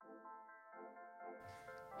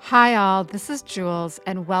Hi, all. This is Jules,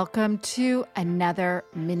 and welcome to another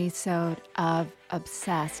Minisode of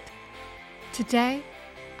Obsessed. Today,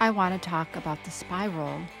 I want to talk about the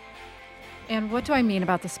spiral. And what do I mean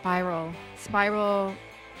about the spiral? Spiral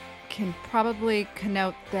can probably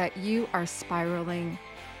connote that you are spiraling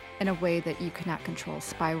in a way that you cannot control,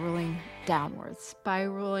 spiraling downwards,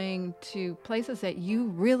 spiraling to places that you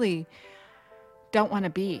really don't want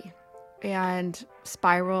to be. And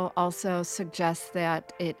spiral also suggests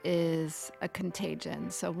that it is a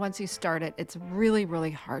contagion. So once you start it, it's really,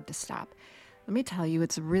 really hard to stop. Let me tell you,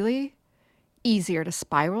 it's really easier to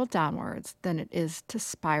spiral downwards than it is to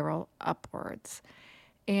spiral upwards.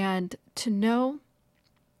 And to know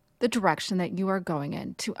the direction that you are going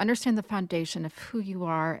in, to understand the foundation of who you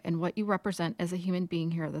are and what you represent as a human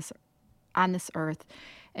being here on this earth,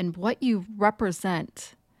 and what you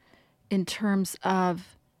represent in terms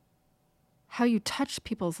of how you touch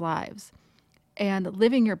people's lives and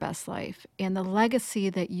living your best life and the legacy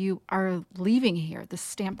that you are leaving here, the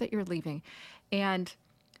stamp that you're leaving, and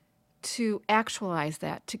to actualize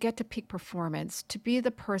that, to get to peak performance, to be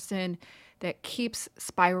the person that keeps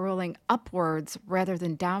spiraling upwards rather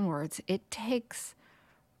than downwards, it takes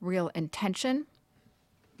real intention,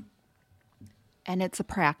 and it's a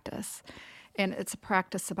practice. And it's a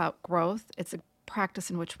practice about growth. It's a practice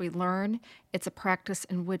in which we learn. It's a practice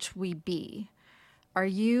in which we be. Are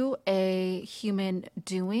you a human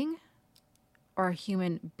doing or a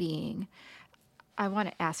human being? I want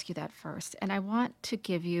to ask you that first. And I want to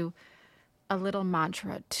give you a little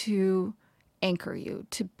mantra to anchor you,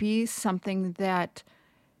 to be something that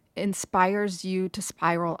inspires you to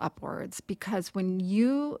spiral upwards. Because when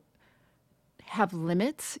you have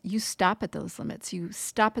limits, you stop at those limits. You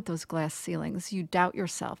stop at those glass ceilings. You doubt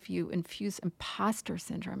yourself. You infuse imposter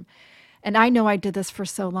syndrome. And I know I did this for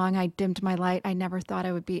so long. I dimmed my light. I never thought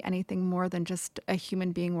I would be anything more than just a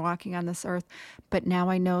human being walking on this earth. But now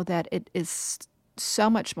I know that it is so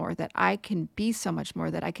much more, that I can be so much more,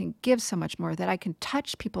 that I can give so much more, that I can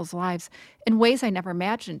touch people's lives in ways I never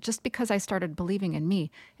imagined just because I started believing in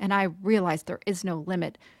me. And I realized there is no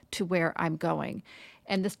limit to where I'm going.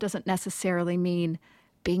 And this doesn't necessarily mean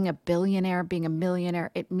being a billionaire, being a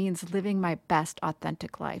millionaire. It means living my best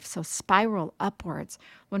authentic life. So spiral upwards.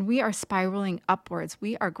 When we are spiraling upwards,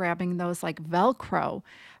 we are grabbing those like Velcro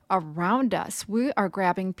around us. We are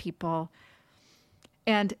grabbing people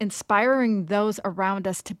and inspiring those around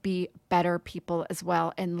us to be better people as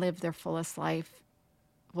well and live their fullest life,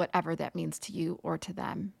 whatever that means to you or to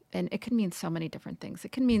them. And it can mean so many different things.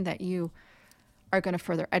 It can mean that you are going to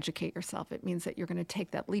further educate yourself. It means that you're going to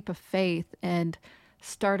take that leap of faith and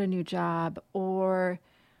start a new job, or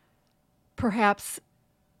perhaps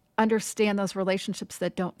understand those relationships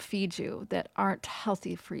that don't feed you, that aren't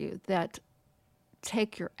healthy for you, that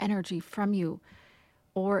take your energy from you.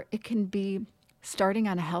 Or it can be starting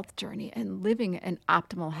on a health journey and living in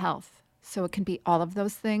optimal health. So it can be all of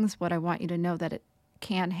those things. What I want you to know that it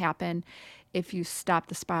can happen if you stop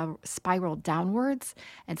the spiral downwards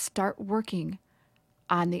and start working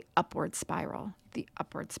on the upward spiral, the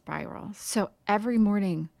upward spiral. So every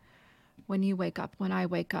morning when you wake up, when I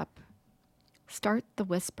wake up, start the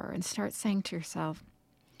whisper and start saying to yourself,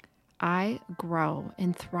 I grow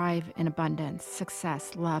and thrive in abundance,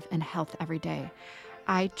 success, love, and health every day.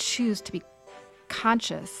 I choose to be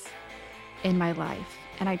conscious in my life,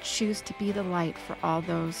 and I choose to be the light for all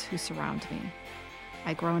those who surround me.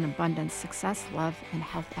 I grow in abundance, success, love, and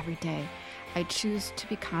health every day. I choose to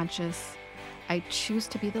be conscious. I choose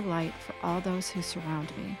to be the light for all those who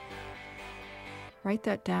surround me. Write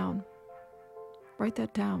that down. Write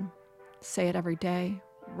that down. Say it every day.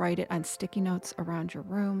 Write it on sticky notes around your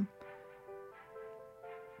room.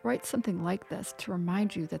 Write something like this to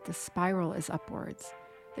remind you that the spiral is upwards,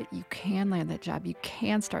 that you can land that job, you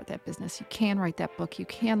can start that business, you can write that book, you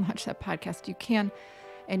can launch that podcast, you can,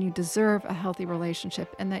 and you deserve a healthy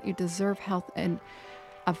relationship, and that you deserve health and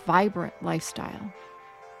a vibrant lifestyle.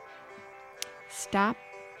 Stop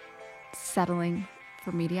settling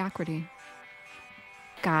for mediocrity.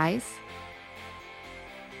 Guys,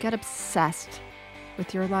 get obsessed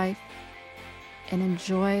with your life and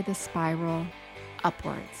enjoy the spiral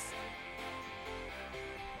upwards.